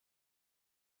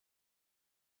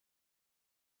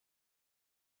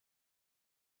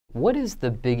What is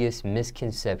the biggest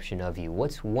misconception of you?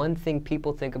 What's one thing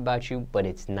people think about you, but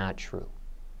it's not true?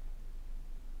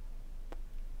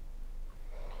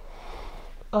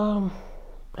 I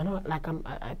don't like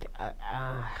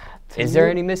Is there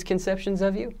any misconceptions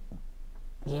of you?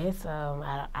 Yes, I'm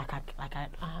not I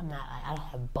don't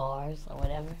have bars or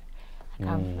whatever.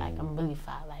 I'm really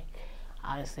fine. Like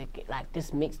honestly, like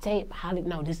this mixtape,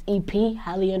 this EP,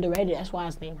 highly underrated. That's why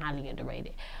it's named highly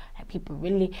underrated. Like people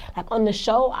really like on the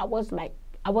show. I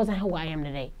wasn't who I am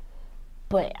today,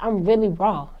 but I'm really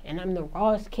raw, and I'm the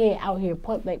rawest kid out here.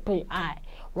 Point blank, period.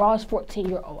 Rawest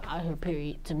 14-year-old out here.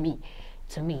 Period. To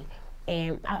me.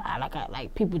 And I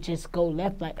people just go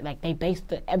left like they base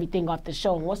everything off the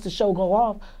show. And once the show go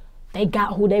off, they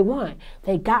got who they want.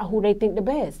 They got who they think the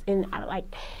best. And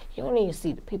you don't even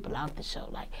see the people off the show.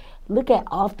 Like look at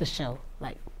off the show.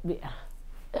 Like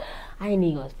I ain't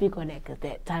even gonna speak on that because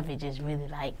that topic just really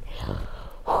like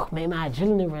made my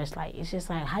adrenaline rush. Like it's just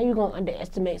like how you gonna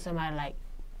underestimate somebody like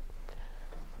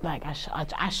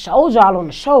I showed y'all on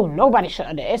the show. Nobody should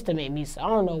underestimate me, so I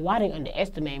don't know why they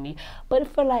underestimate me. But I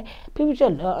feel like people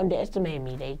just underestimate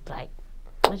me. They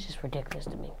it's just ridiculous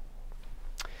to me.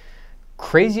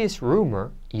 Craziest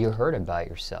rumor you heard about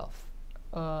yourself?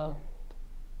 I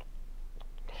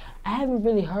haven't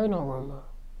really heard no rumor.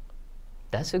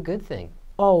 That's a good thing.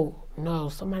 Oh no,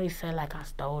 somebody said like I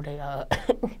stole their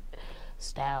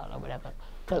style or whatever.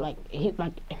 Cause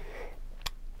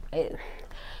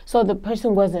so the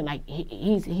person wasn't like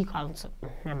he called himself.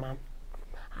 Never mind.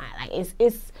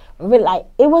 It's really like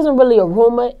it wasn't really a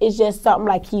rumor. It's just something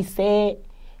like he said,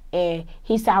 and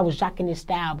he said I was jocking his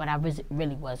style, but I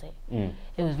really wasn't. It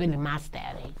was really my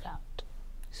style that he jocked.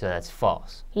 So that's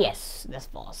false. Yes, that's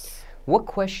false. What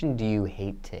question do you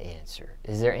hate to answer?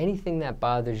 Is there anything that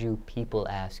bothers you? People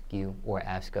ask you or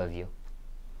ask of you.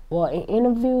 Well, in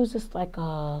interviews, it's like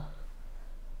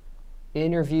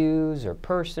interviews or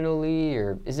personally,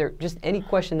 or is there just any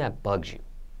question that bugs you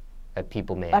that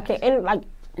people may ask? Like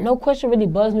no question really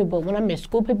bugs me, but when I'm in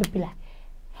school, people be like,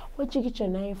 "Where'd you get your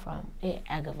name from?" It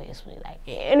aggravates me. Like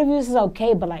interviews is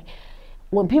okay, but like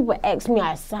when people ask me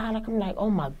outside, like I'm like, "Oh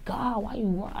my God, why you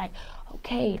want?" Like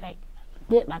okay,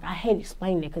 like I hate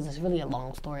explaining it because it's really a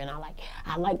long story, and I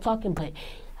like talking, but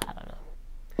I don't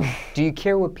know. Do you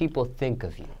care what people think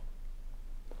of you?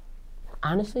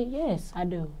 Honestly, yes, I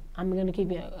do. I'm gonna give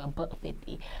you a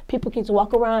 $1.50. People can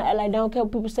walk around and like they don't care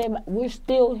what people say, but we're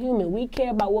still human. We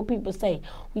care about what people say.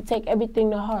 We take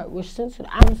everything to heart. We're sensitive.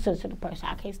 I'm a sensitive person.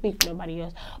 I can't speak for nobody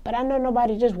else, but I know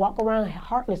nobody just walk around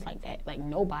heartless like that. Like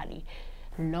nobody.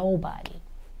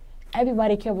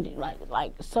 Everybody care what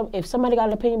if somebody got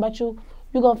an opinion about you,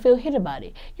 you're gonna feel hit about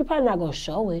it. You're probably not gonna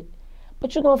show it,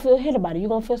 but you're gonna feel hit about it. You're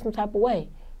gonna feel some type of way.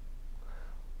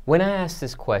 When I ask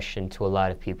this question to a lot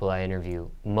of people I interview,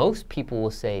 most people will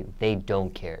say they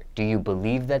don't care. Do you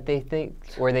believe that they think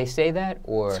or they say that,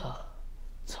 or?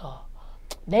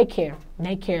 They care.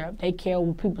 They care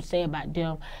what people say about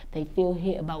them. They feel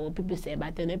hit about what people say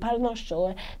about them. They probably not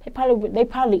sure. They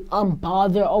probably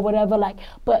unbothered or whatever. Like,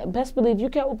 but best believe you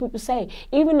care what people say.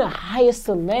 Even the highest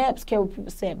celebs care what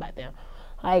people say about them.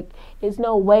 Like, it's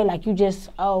no way like you just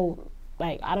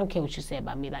like, I don't care what you say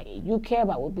about me. Like, you care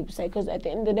about what people say, because at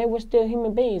the end of the day, we're still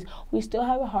human beings. We still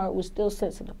have a heart. We're still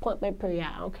sensitive. Point blank, period.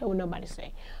 I don't care what nobody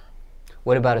say.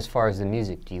 What about as far as the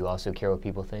music? Do you also care what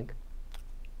people think?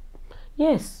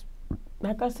 Yes.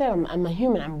 Like I said, I'm a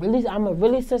human. I'm a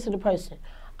really sensitive person.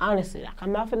 Honestly, like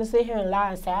I'm not finna sit here and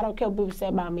lie and say I don't care what people say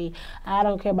about me. I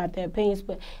don't care about their opinions.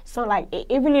 But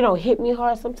it really don't hit me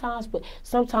hard sometimes. But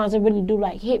sometimes it really do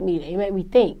like hit me. It make me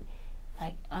think.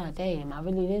 Like, oh, dang, am I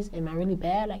really this? Am I really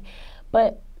bad? Like,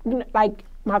 but, like,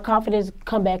 my confidence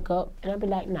come back up, and I'll be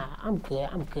like, nah, I'm good,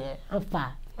 I'm fine. You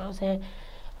know what I'm saying?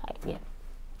 Like, yeah.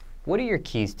 What are your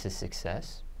keys to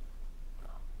success?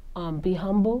 Be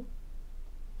humble,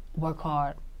 work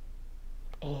hard,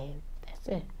 and that's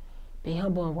it. Be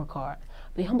humble and work hard.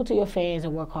 Be humble to your fans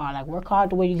and work hard. Like, work hard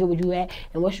to where you get where you at,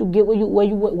 and once you get where you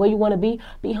want to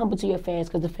be humble to your fans,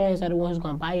 because the fans are the ones who's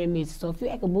gonna buy your music. So if you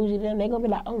act a bougie to them, they're gonna be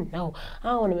like, oh no, I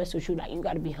don't want to mess with you. Like, you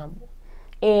gotta be humble.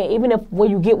 And even if where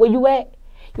you get where you at,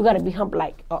 you gotta be humble.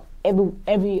 Like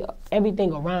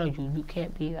everything around you, you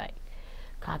can't be like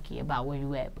cocky about where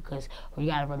you at, because you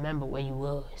gotta remember where you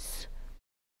was.